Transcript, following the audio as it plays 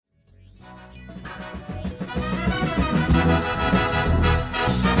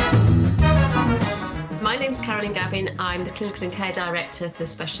is Carolyn Gavin. I'm the Clinical and Care Director for the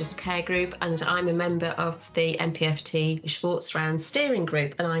Specialist Care Group, and I'm a member of the MPFT Schwartz Round Steering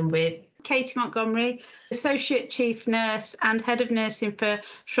Group, and I'm with Katie Montgomery, Associate Chief Nurse and Head of Nursing for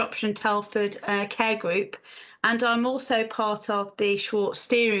Shropshire and Telford Care Group. And I'm also part of the Schwartz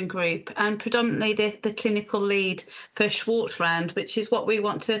Steering Group and predominantly the clinical lead for Schwartz Round, which is what we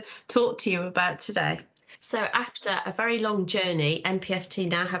want to talk to you about today. So after a very long journey, MPFT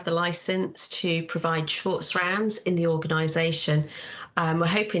now have the licence to provide Schwartz rounds in the organisation. We're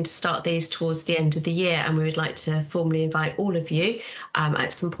hoping to start these towards the end of the year, and we would like to formally invite all of you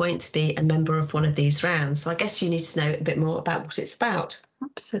at some point to be a member of one of these rounds. So I guess you need to know a bit more about what it's about.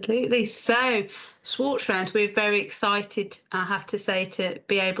 Absolutely. So Schwartz rounds, we're very excited, I have to say, to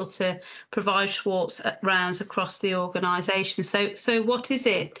be able to provide Schwartz rounds across the organisation. So what is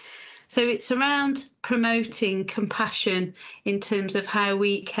it? So it's around promoting compassion in terms of how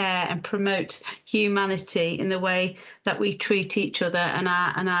we care and promote humanity in the way that we treat each other and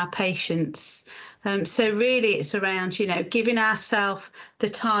our patients. So really it's around, giving ourselves the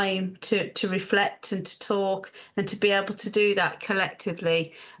time to reflect and to talk and to be able to do that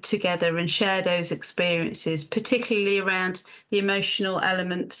collectively together and share those experiences, particularly around the emotional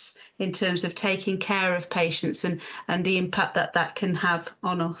elements in terms of taking care of patients and the impact that can have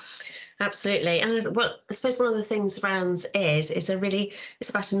on us. Absolutely. And well, I suppose one of the things rounds is it's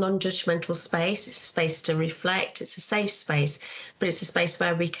about a non-judgmental space. It's a space to reflect. It's a safe space, but it's a space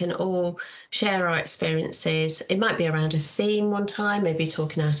where we can all share our experiences. It might be around a theme one time, maybe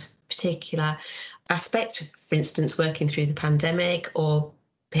talking about a particular aspect, for instance, working through the pandemic, or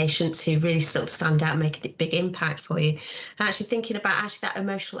patients who really sort of stand out and make a big impact for you. And actually thinking about that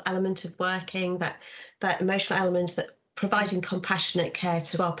emotional element of working, that emotional element that providing compassionate care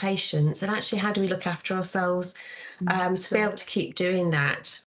to our patients, and actually how do we look after ourselves to be able to keep doing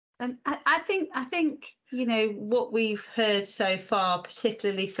that. And I think what we've heard so far,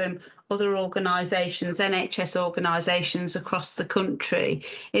 particularly from other organisations, NHS organisations across the country,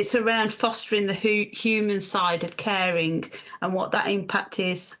 it's around fostering the human side of caring and what that impact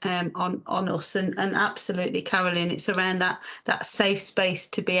is on us. And absolutely, Carolyn, it's around that safe space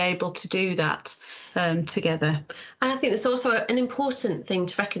to be able to do that together. And I think there's also an important thing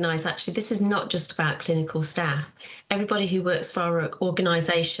to recognise, actually, this is not just about clinical staff. Everybody who works for our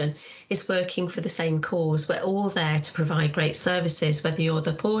organisation is working for the same cause. We're all there to provide great services, whether you're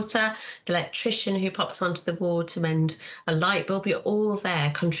the porter, the electrician who pops onto the ward to mend a light bulb, you're all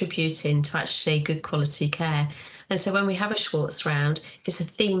there contributing to actually good quality care. And so when we have a Schwartz round, if it's a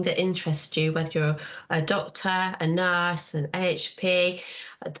theme that interests you, whether you're a doctor, a nurse, an AHP,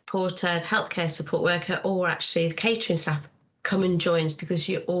 the porter, the healthcare support worker, or actually the catering staff, come and join us because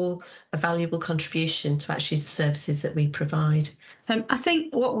you're all a valuable contribution to actually the services that we provide. I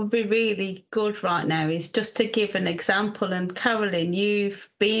think what would be really good right now is just to give an example. And Carolyn, you've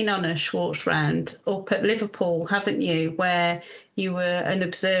been on a Schwartz round up at Liverpool, haven't you, where you were an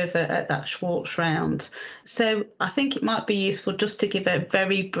observer at that Schwartz round. So I think it might be useful just to give a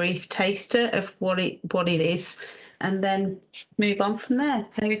very brief taster of what it is, and then move on from there.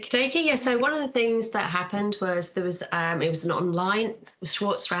 Okey-dokey. Yeah, so one of the things that happened was it was an online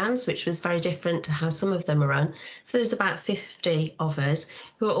Schwartz rounds, which was very different to how some of them are run. So there was about 50 of us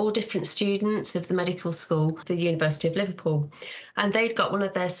who are all different students of the medical school, the University of Liverpool. And they'd got one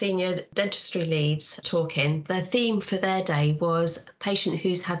of their senior dentistry leads talking. Their theme for their day was patient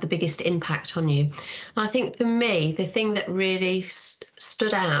who's had the biggest impact on you. And I think for me, the thing that really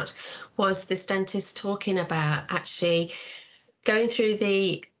stood out was this dentist talking about actually going through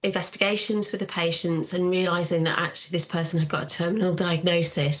the investigations for the patients and realising that actually this person had got a terminal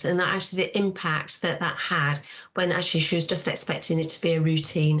diagnosis, and that actually the impact that had when actually she was just expecting it to be a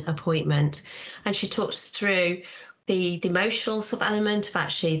routine appointment. And she talked through the emotional sub-element of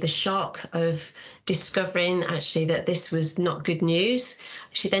actually the shock of discovering actually that this was not good news.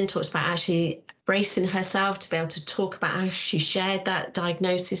 She then talks about actually bracing herself to be able to talk about how she shared that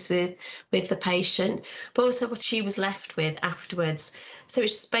diagnosis with the patient, but also what she was left with afterwards. So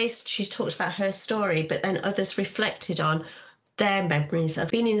it's based, she talked about her story, but then others reflected on their memories of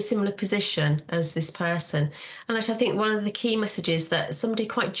being in a similar position as this person. And actually, I think one of the key messages that somebody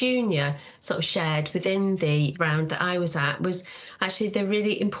quite junior sort of shared within the round that I was at was actually the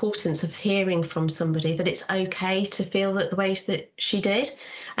really importance of hearing from somebody that it's okay to feel that the way that she did.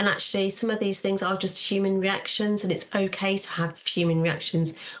 And actually, some of these things are just human reactions, and it's okay to have human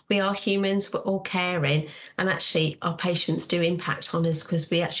reactions. We are humans, we're all caring, and actually our patients do impact on us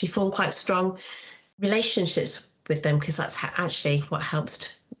because we actually form quite strong relationships with them, because that's actually what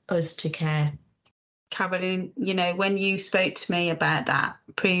helps us to care. Carolyn, you know, when you spoke to me about that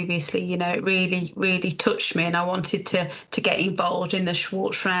previously, you know, it really, really touched me, and I wanted to get involved in the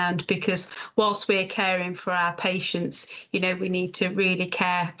Schwartz round, because whilst we're caring for our patients, you know, we need to really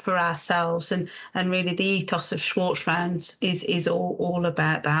care for ourselves, and really the ethos of Schwartz rounds is all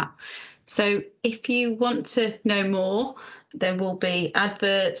about that. So if you want to know more, there will be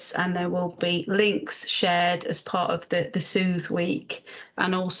adverts and there will be links shared as part of the SOOTHE week.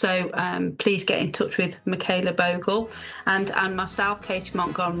 And also please get in touch with Michaela Bogle and myself, Katie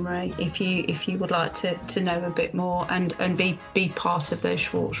Montgomery, if you would like to know a bit more and be part of those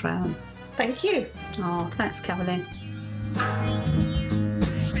Schwartz rounds. Thank you. Oh, thanks, Carolyn.